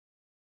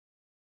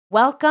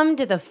Welcome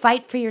to the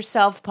Fight for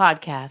Yourself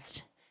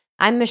podcast.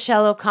 I'm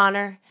Michelle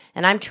O'Connor,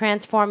 and I'm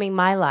transforming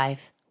my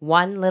life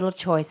one little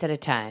choice at a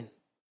time.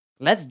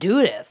 Let's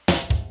do this.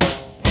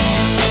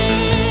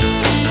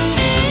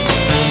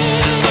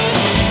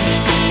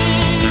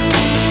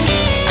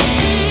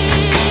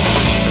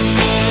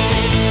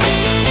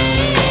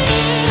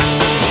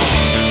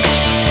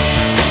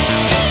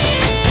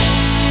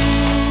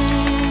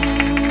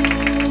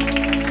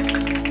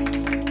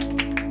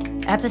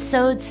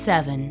 Episode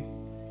 7.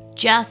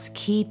 Just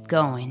keep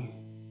going.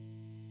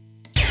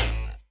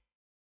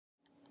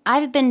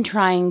 I've been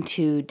trying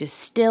to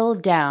distill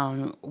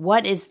down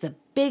what is the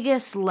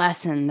biggest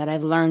lesson that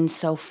I've learned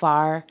so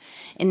far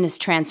in this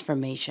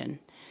transformation.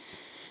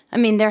 I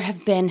mean, there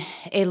have been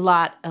a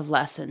lot of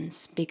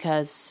lessons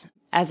because,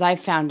 as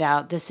I've found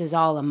out, this is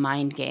all a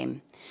mind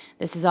game.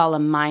 This is all a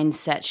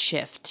mindset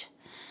shift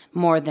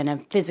more than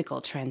a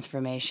physical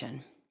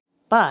transformation.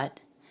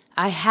 But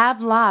I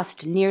have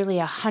lost nearly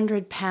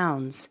 100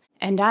 pounds.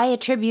 And I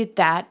attribute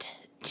that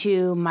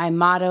to my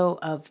motto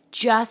of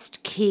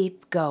just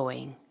keep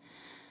going.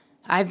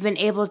 I've been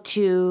able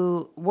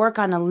to work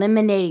on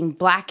eliminating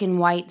black and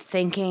white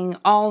thinking,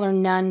 all or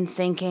none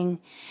thinking,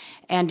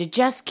 and to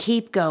just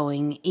keep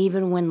going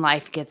even when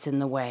life gets in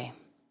the way.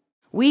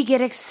 We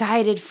get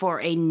excited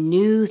for a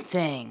new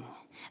thing,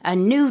 a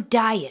new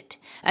diet,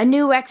 a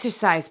new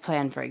exercise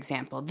plan, for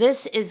example.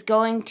 This is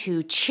going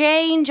to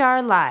change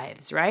our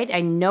lives, right? I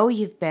know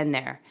you've been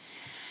there.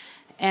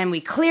 And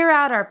we clear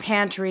out our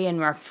pantry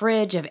and our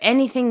fridge of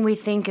anything we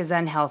think is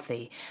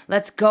unhealthy.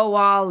 Let's go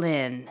all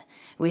in.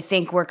 We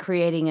think we're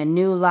creating a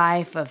new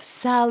life of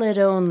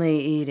salad-only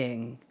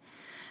eating.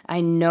 I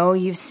know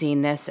you've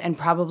seen this and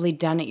probably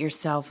done it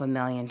yourself a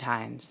million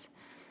times.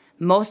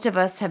 Most of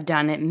us have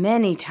done it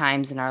many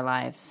times in our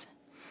lives.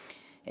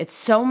 It's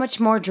so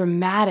much more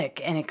dramatic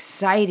and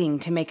exciting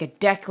to make a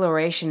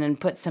declaration and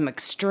put some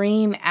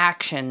extreme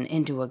action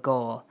into a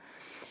goal.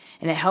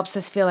 And it helps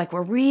us feel like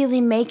we're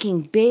really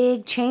making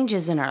big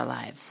changes in our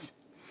lives.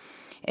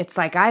 It's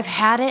like, I've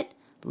had it,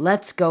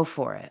 let's go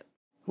for it.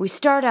 We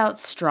start out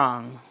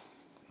strong,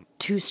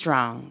 too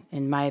strong,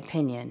 in my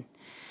opinion,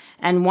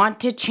 and want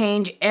to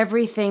change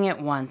everything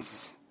at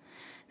once.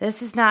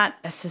 This is not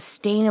a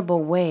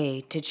sustainable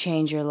way to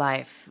change your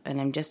life,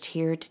 and I'm just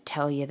here to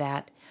tell you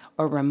that,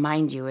 or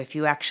remind you if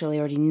you actually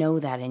already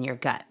know that in your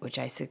gut, which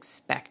I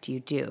suspect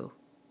you do.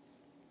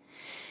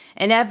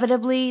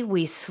 Inevitably,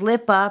 we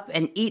slip up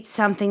and eat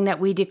something that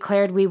we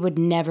declared we would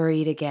never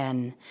eat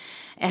again,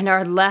 and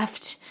are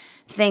left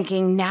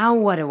thinking, now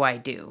what do I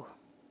do?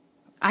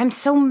 I'm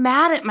so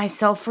mad at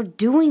myself for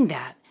doing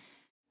that.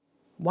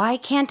 Why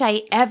can't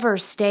I ever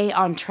stay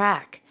on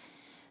track?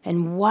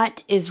 And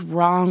what is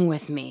wrong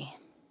with me?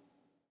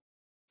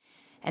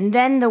 And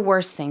then the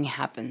worst thing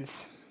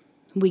happens.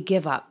 We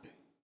give up.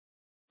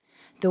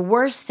 The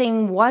worst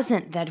thing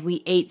wasn't that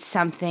we ate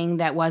something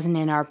that wasn't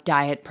in our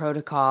diet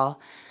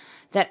protocol.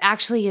 That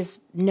actually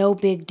is no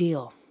big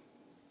deal.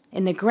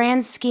 In the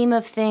grand scheme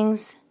of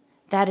things,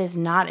 that is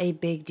not a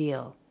big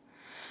deal.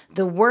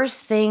 The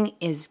worst thing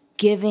is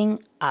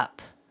giving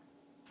up.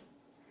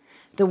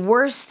 The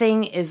worst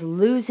thing is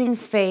losing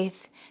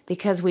faith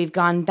because we've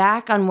gone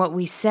back on what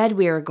we said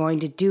we were going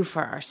to do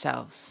for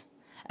ourselves.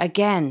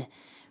 Again,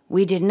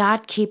 we did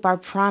not keep our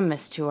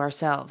promise to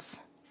ourselves.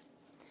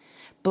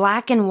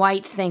 Black and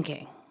white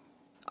thinking,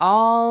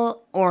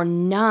 all or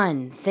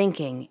none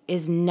thinking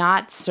is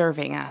not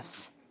serving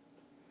us.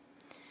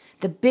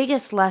 The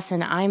biggest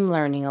lesson I'm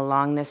learning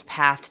along this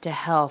path to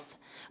health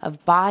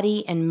of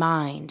body and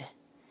mind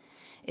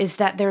is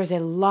that there's a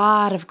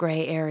lot of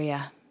gray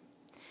area.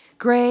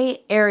 Gray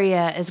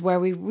area is where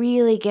we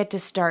really get to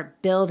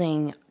start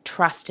building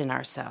trust in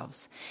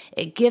ourselves.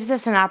 It gives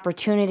us an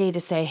opportunity to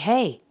say,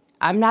 hey,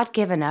 I'm not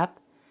giving up.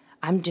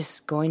 I'm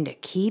just going to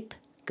keep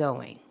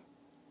going.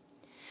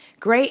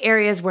 Gray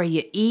areas where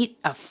you eat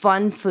a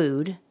fun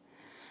food.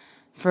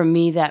 For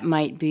me, that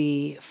might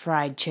be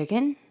fried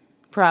chicken.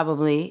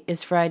 Probably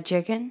is fried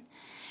chicken.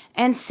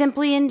 And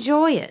simply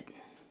enjoy it.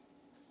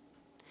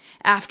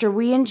 After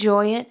we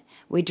enjoy it,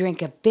 we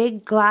drink a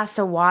big glass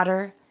of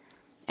water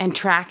and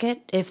track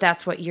it, if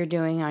that's what you're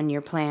doing on your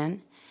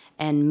plan,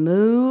 and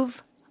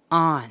move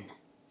on.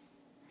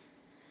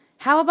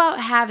 How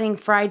about having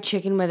fried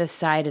chicken with a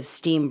side of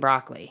steamed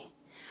broccoli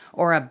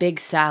or a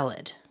big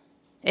salad?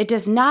 It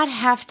does not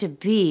have to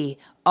be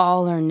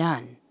all or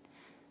none.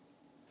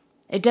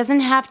 It doesn't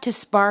have to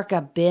spark a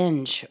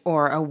binge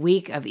or a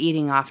week of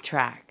eating off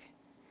track.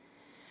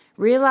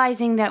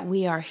 Realizing that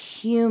we are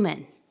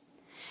human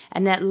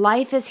and that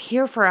life is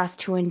here for us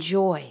to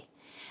enjoy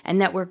and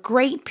that we're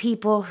great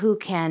people who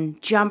can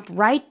jump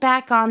right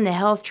back on the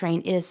health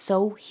train is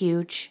so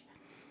huge.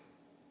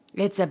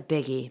 It's a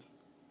biggie.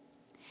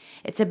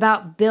 It's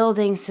about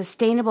building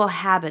sustainable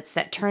habits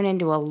that turn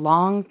into a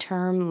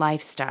long-term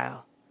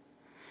lifestyle.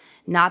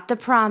 Not the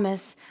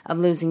promise of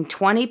losing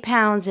 20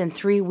 pounds in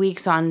 3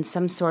 weeks on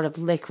some sort of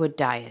liquid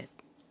diet.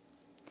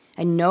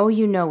 I know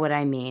you know what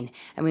I mean.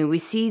 We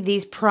see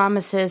these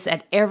promises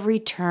at every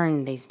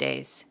turn these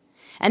days.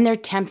 And they're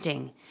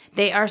tempting.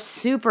 They are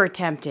super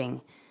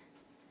tempting.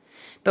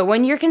 But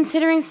when you're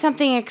considering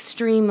something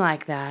extreme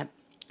like that,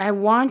 I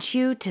want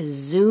you to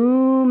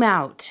zoom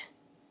out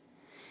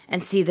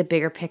and see the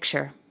bigger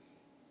picture.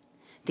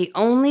 The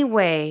only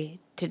way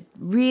to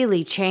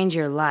really change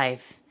your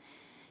life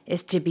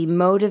is to be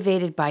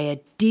motivated by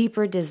a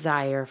deeper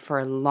desire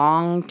for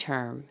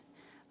long-term,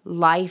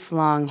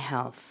 lifelong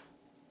health,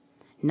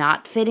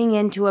 not fitting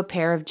into a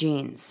pair of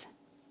jeans.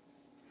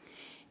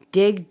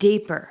 Dig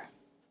deeper.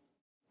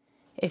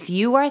 If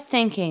you are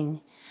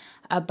thinking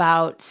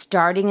about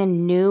starting a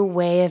new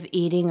way of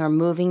eating or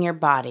moving your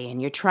body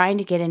and you're trying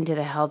to get into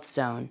the health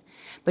zone,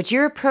 but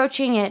you're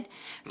approaching it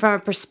from a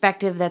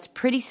perspective that's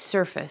pretty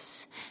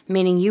surface,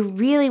 meaning you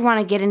really want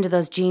to get into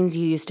those jeans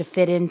you used to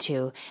fit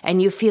into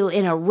and you feel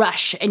in a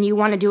rush and you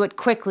want to do it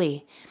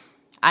quickly,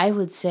 I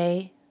would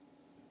say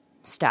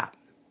stop.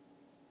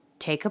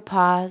 Take a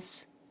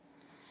pause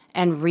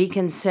and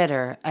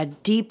reconsider a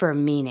deeper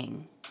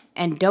meaning.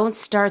 And don't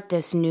start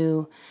this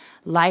new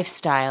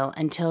lifestyle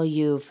until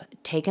you've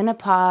taken a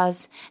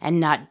pause and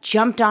not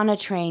jumped on a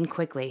train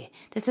quickly.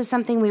 This is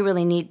something we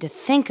really need to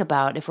think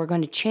about if we're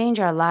going to change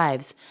our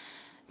lives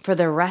for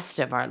the rest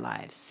of our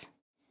lives.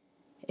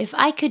 If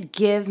I could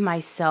give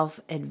myself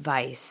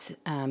advice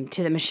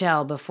to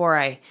Michelle before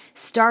I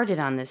started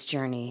on this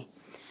journey,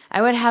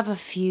 I would have a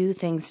few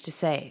things to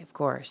say, of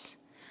course.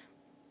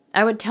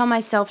 I would tell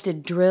myself to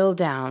drill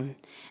down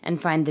and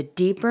find the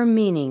deeper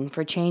meaning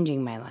for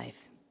changing my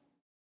life.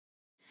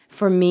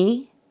 For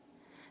me,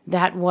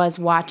 that was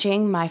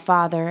watching my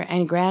father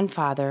and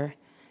grandfather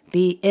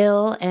be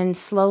ill and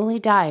slowly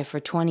die for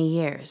 20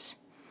 years.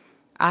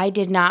 I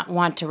did not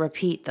want to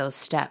repeat those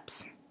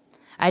steps.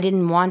 I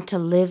didn't want to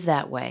live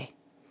that way.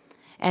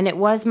 And it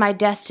was my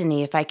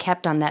destiny if I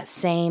kept on that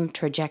same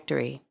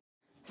trajectory.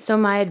 So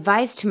my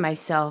advice to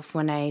myself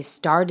when I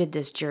started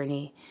this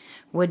journey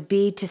would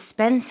be to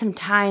spend some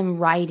time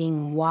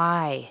writing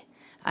why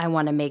I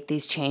want to make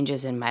these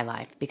changes in my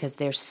life, because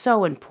they're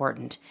so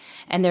important,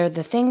 and they're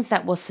the things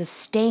that will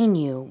sustain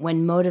you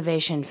when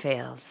motivation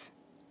fails.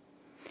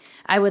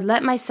 I would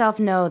let myself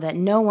know that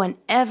no one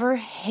ever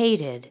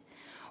hated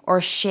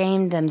or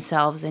shamed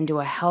themselves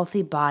into a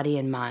healthy body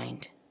and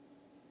mind.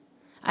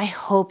 I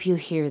hope you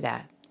hear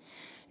that.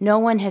 No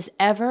one has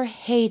ever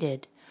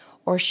hated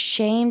or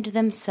shamed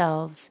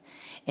themselves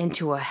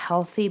into a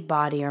healthy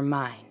body or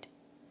mind.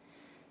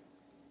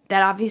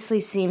 That obviously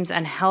seems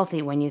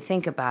unhealthy when you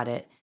think about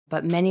it,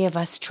 but many of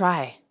us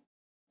try.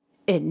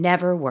 It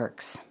never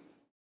works.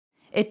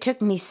 It took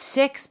me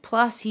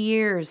 6+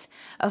 years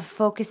of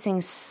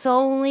focusing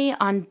solely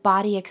on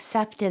body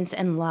acceptance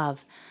and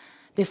love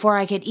before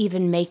I could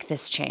even make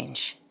this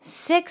change.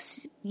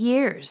 6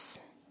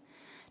 years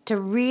to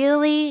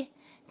really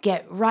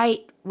get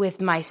right with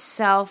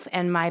myself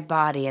and my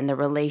body and the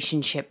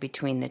relationship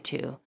between the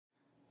two.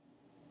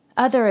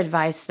 Other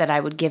advice that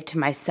I would give to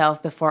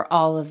myself before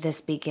all of this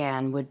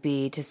began would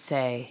be to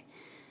say,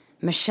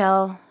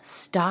 Michelle,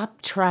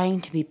 stop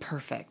trying to be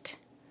perfect.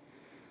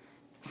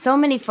 So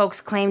many folks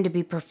claim to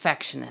be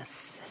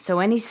perfectionists, so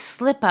any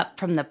slip up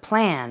from the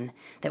plan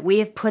that we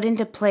have put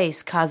into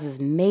place causes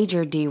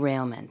major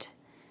derailment.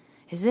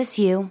 Is this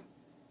you?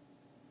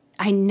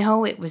 I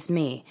know it was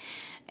me,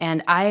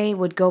 and I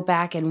would go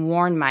back and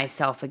warn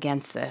myself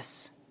against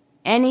this.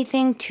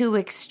 Anything too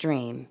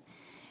extreme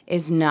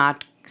is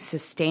not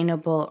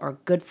sustainable or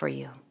good for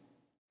you.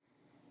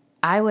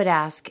 I would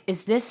ask,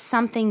 is this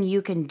something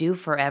you can do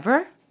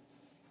forever?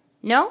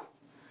 No?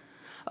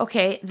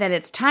 Okay, then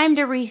it's time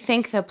to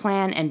rethink the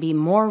plan and be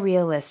more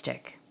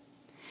realistic.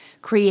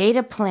 Create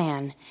a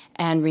plan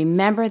and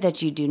remember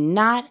that you do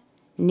not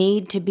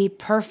need to be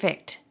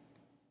perfect.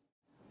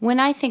 When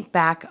I think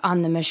back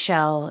on the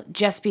Michelle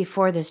just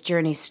before this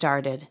journey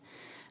started,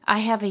 I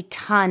have a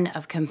ton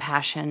of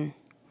compassion.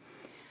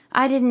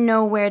 I didn't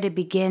know where to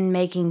begin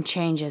making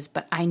changes,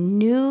 but I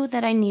knew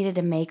that I needed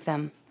to make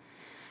them.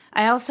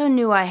 I also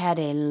knew I had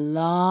a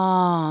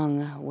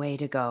long way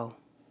to go,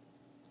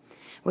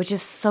 which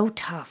is so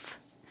tough.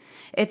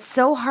 It's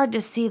so hard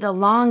to see the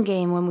long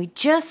game when we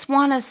just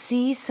want to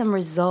see some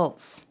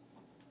results.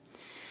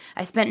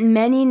 I spent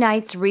many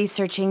nights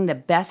researching the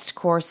best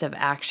course of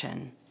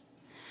action.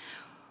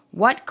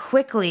 What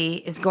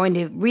quickly is going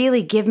to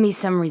really give me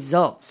some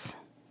results?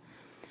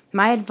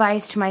 My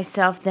advice to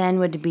myself then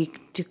would be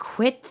to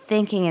quit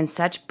thinking in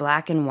such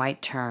black and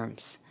white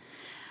terms.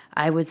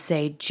 I would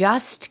say,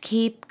 just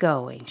keep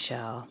going,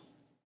 Shell.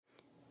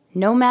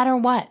 No matter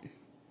what,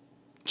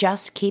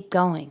 just keep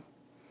going.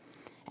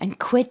 And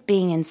quit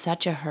being in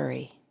such a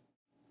hurry.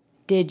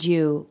 Did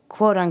you,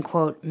 quote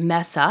unquote,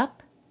 mess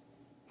up?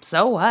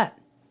 So what?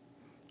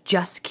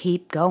 Just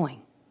keep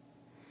going.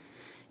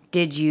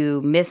 Did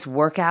you miss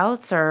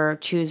workouts or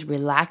choose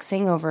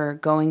relaxing over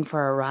going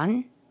for a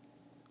run?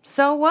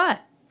 So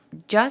what?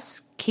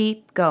 Just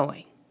keep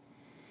going.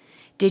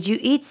 Did you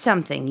eat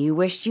something you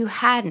wished you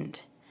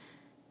hadn't?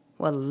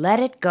 Well, let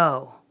it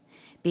go.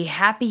 Be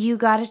happy you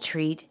got a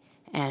treat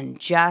and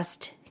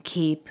just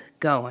keep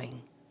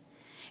going.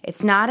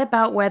 It's not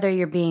about whether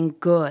you're being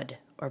good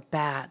or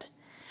bad,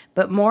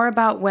 but more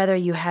about whether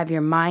you have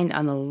your mind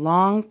on the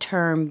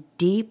long-term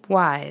deep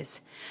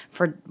whys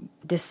for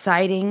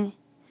deciding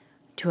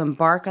to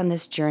embark on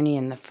this journey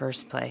in the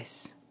first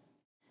place.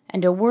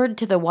 And a word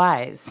to the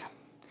wise.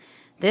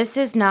 This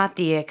is not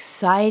the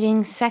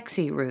exciting,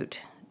 sexy route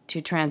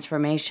to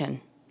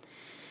transformation,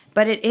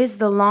 but it is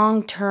the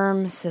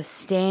long-term,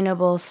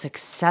 sustainable,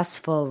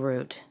 successful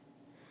route.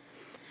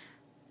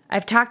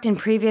 I've talked in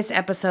previous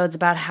episodes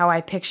about how I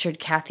pictured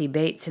Kathy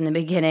Bates in the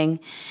beginning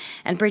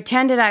and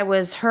pretended I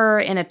was her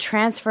in a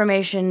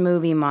transformation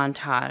movie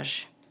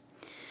montage.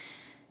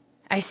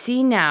 I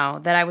see now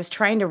that I was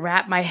trying to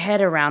wrap my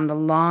head around the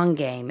long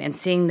game and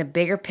seeing the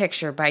bigger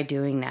picture by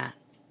doing that.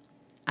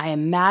 I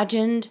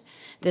imagined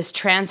this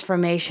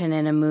transformation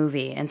in a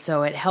movie, and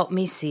so it helped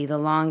me see the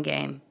long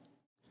game.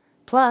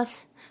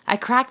 Plus, I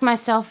cracked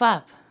myself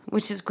up,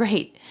 which is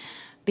great,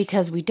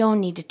 because we don't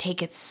need to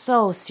take it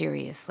so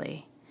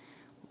seriously.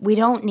 We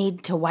don't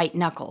need to white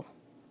knuckle.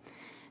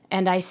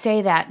 And I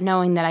say that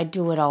knowing that I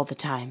do it all the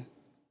time.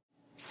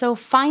 So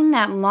find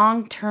that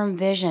long-term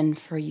vision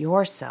for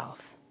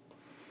yourself.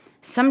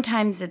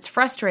 Sometimes it's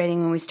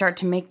frustrating when we start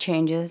to make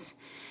changes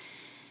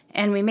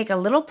and we make a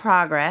little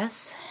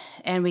progress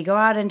and we go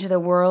out into the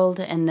world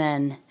and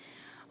then,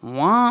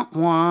 wah,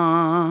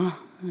 wah,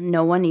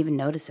 no one even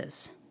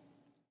notices.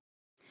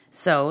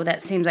 So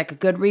that seems like a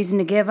good reason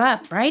to give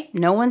up, right?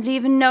 No one's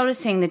even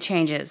noticing the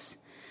changes.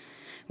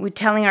 We're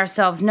telling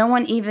ourselves, no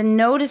one even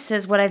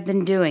notices what I've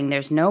been doing.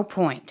 There's no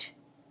point.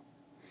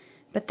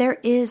 But there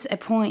is a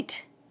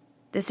point.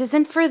 This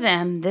isn't for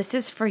them. This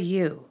is for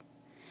you.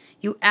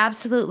 You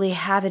absolutely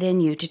have it in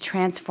you to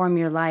transform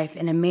your life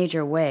in a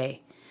major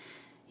way.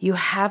 You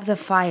have the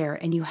fire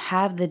and you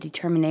have the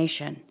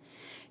determination.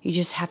 You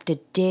just have to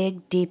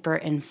dig deeper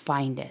and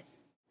find it.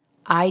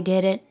 I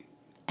did it,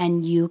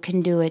 and you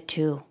can do it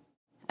too.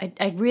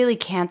 I really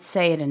can't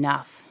say it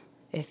enough.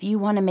 If you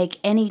want to make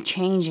any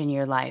change in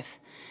your life,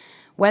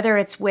 whether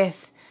it's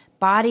with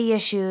body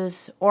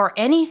issues or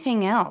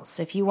anything else,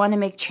 if you want to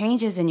make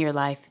changes in your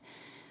life,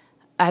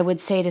 I would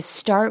say to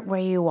start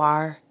where you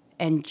are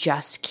and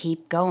just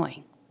keep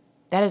going.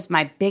 That is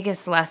my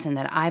biggest lesson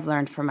that I've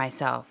learned for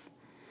myself.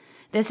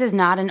 This is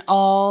not an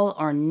all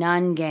or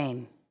none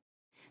game.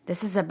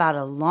 This is about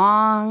a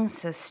long,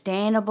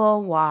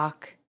 sustainable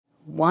walk,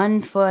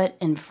 one foot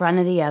in front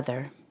of the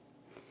other.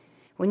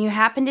 When you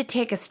happen to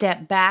take a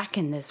step back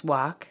in this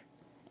walk,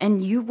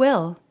 and you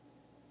will,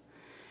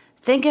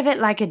 think of it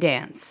like a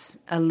dance.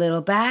 A little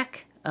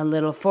back, a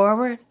little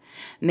forward,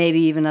 maybe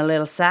even a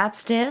little side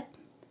step.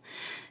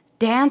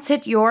 Dance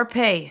at your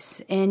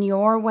pace, in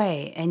your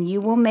way, and you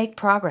will make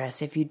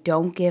progress if you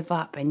don't give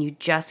up and you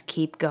just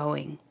keep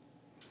going.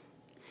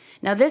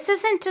 Now, this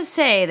isn't to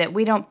say that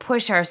we don't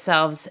push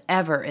ourselves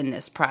ever in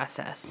this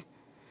process.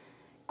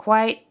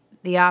 Quite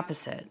the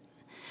opposite.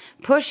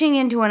 Pushing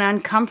into an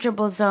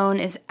uncomfortable zone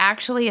is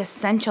actually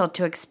essential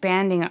to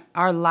expanding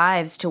our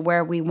lives to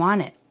where we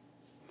want it.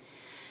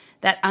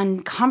 That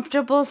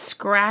uncomfortable,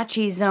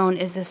 scratchy zone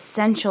is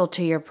essential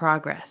to your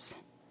progress.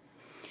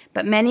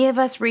 But many of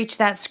us reach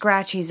that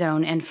scratchy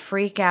zone and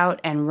freak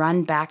out and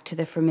run back to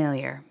the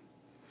familiar.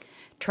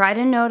 Try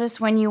to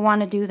notice when you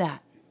want to do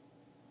that.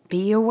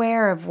 Be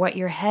aware of what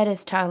your head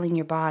is telling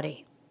your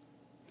body.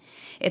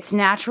 It's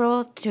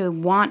natural to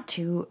want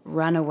to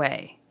run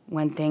away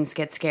when things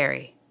get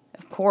scary.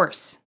 Of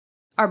course.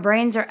 Our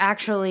brains are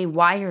actually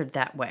wired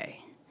that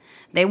way.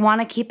 They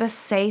want to keep us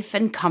safe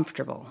and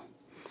comfortable.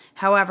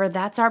 However,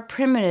 that's our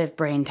primitive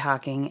brain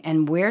talking,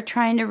 and we're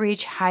trying to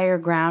reach higher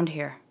ground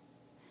here.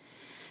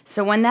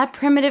 So when that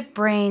primitive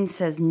brain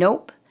says,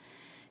 nope,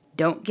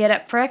 don't get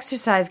up for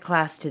exercise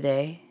class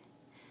today,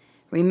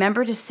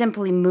 remember to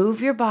simply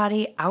move your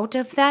body out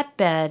of that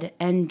bed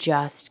and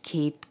just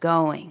keep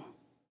going.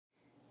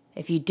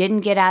 If you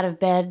didn't get out of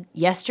bed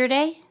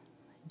yesterday,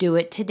 do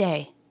it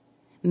today.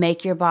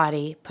 Make your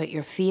body put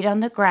your feet on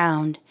the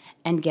ground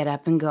and get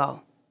up and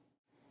go.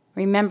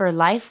 Remember,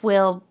 life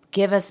will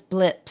give us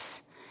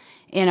blips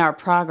in our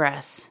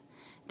progress.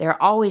 There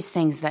are always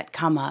things that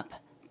come up,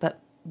 but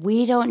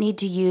we don't need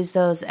to use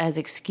those as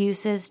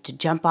excuses to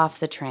jump off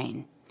the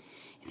train.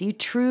 If you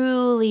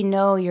truly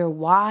know your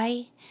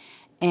why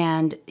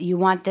and you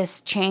want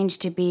this change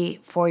to be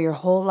for your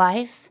whole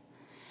life,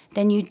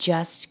 then you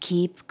just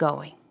keep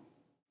going.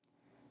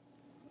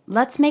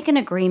 Let's make an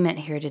agreement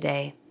here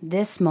today,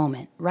 this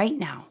moment, right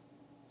now,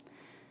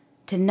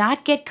 to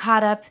not get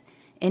caught up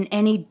in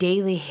any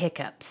daily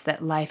hiccups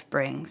that life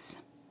brings.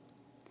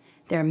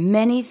 There are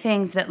many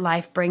things that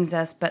life brings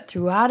us, but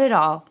throughout it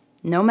all,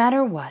 no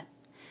matter what,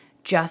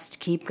 just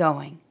keep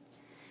going.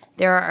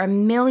 There are a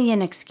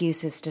million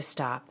excuses to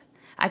stop.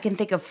 I can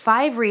think of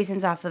 5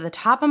 reasons off of the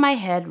top of my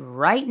head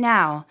right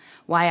now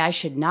why I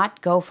should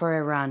not go for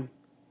a run.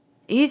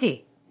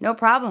 Easy, no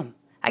problem.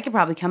 I could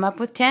probably come up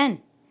with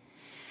 10.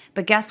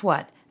 But guess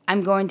what?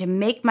 I'm going to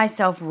make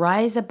myself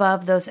rise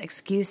above those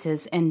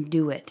excuses and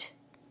do it.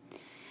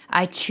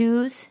 I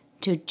choose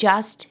to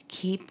just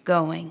keep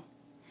going,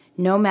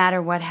 no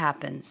matter what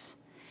happens.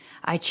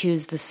 I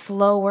choose the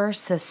slower,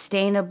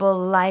 sustainable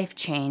life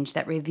change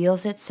that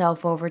reveals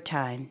itself over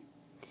time.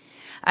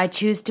 I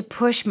choose to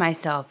push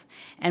myself,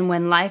 and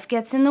when life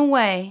gets in the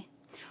way,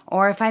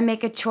 or if I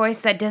make a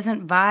choice that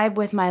doesn't vibe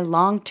with my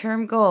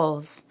long-term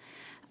goals,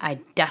 I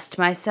dust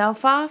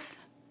myself off,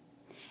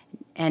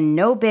 and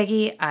no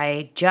biggie,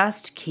 I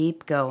just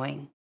keep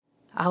going.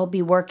 I'll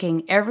be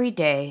working every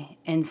day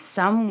in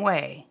some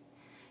way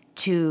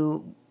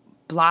to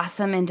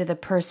blossom into the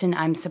person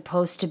I'm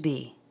supposed to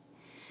be.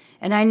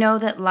 And I know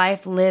that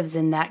life lives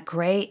in that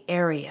gray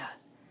area,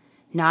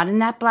 not in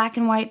that black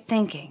and white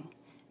thinking,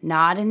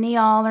 not in the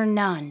all or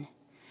none,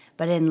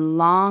 but in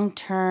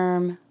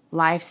long-term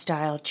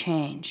lifestyle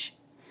change.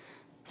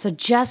 So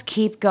just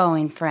keep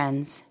going,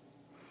 friends.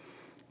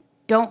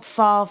 Don't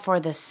fall for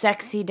the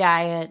sexy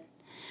diet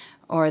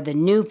or the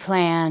new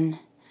plan.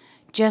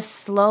 Just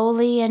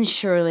slowly and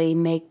surely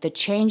make the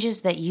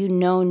changes that you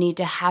know need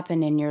to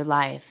happen in your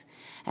life.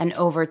 And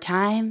over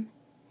time,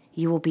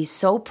 you will be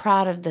so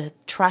proud of the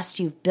trust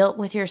you've built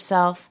with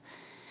yourself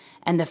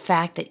and the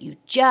fact that you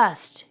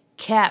just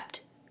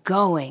kept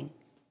going.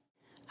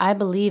 I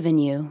believe in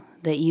you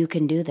that you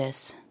can do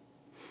this.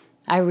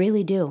 I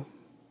really do.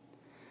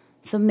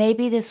 So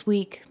maybe this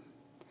week,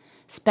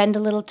 spend a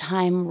little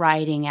time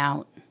writing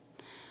out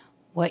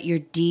what your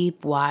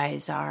deep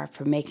whys are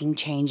for making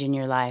change in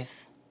your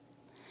life.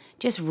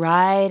 Just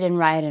write and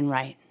write and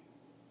write.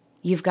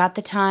 You've got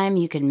the time,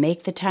 you can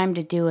make the time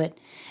to do it,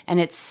 and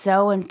it's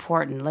so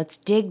important. Let's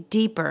dig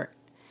deeper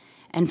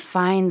and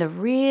find the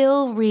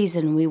real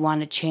reason we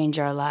want to change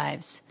our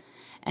lives.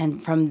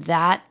 And from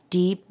that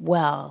deep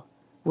well,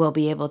 we'll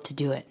be able to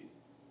do it.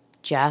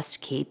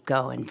 Just keep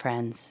going,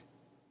 friends.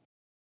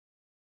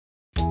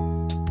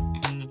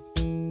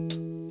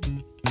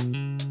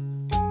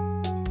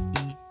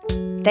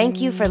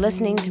 Thank you for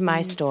listening to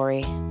my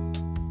story.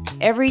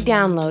 Every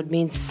download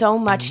means so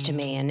much to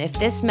me, and if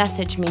this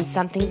message means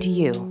something to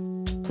you,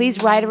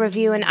 please write a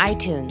review in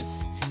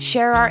iTunes,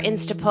 share our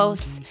Insta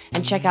posts,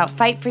 and check out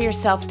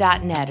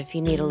fightforyourself.net if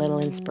you need a little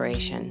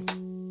inspiration.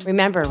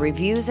 Remember,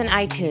 reviews in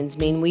iTunes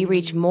mean we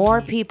reach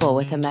more people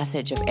with a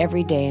message of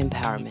everyday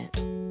empowerment.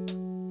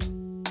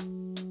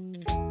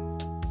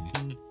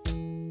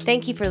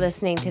 Thank you for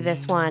listening to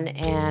this one,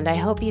 and I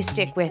hope you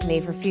stick with me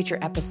for future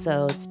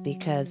episodes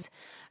because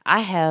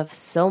I have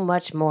so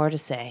much more to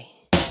say.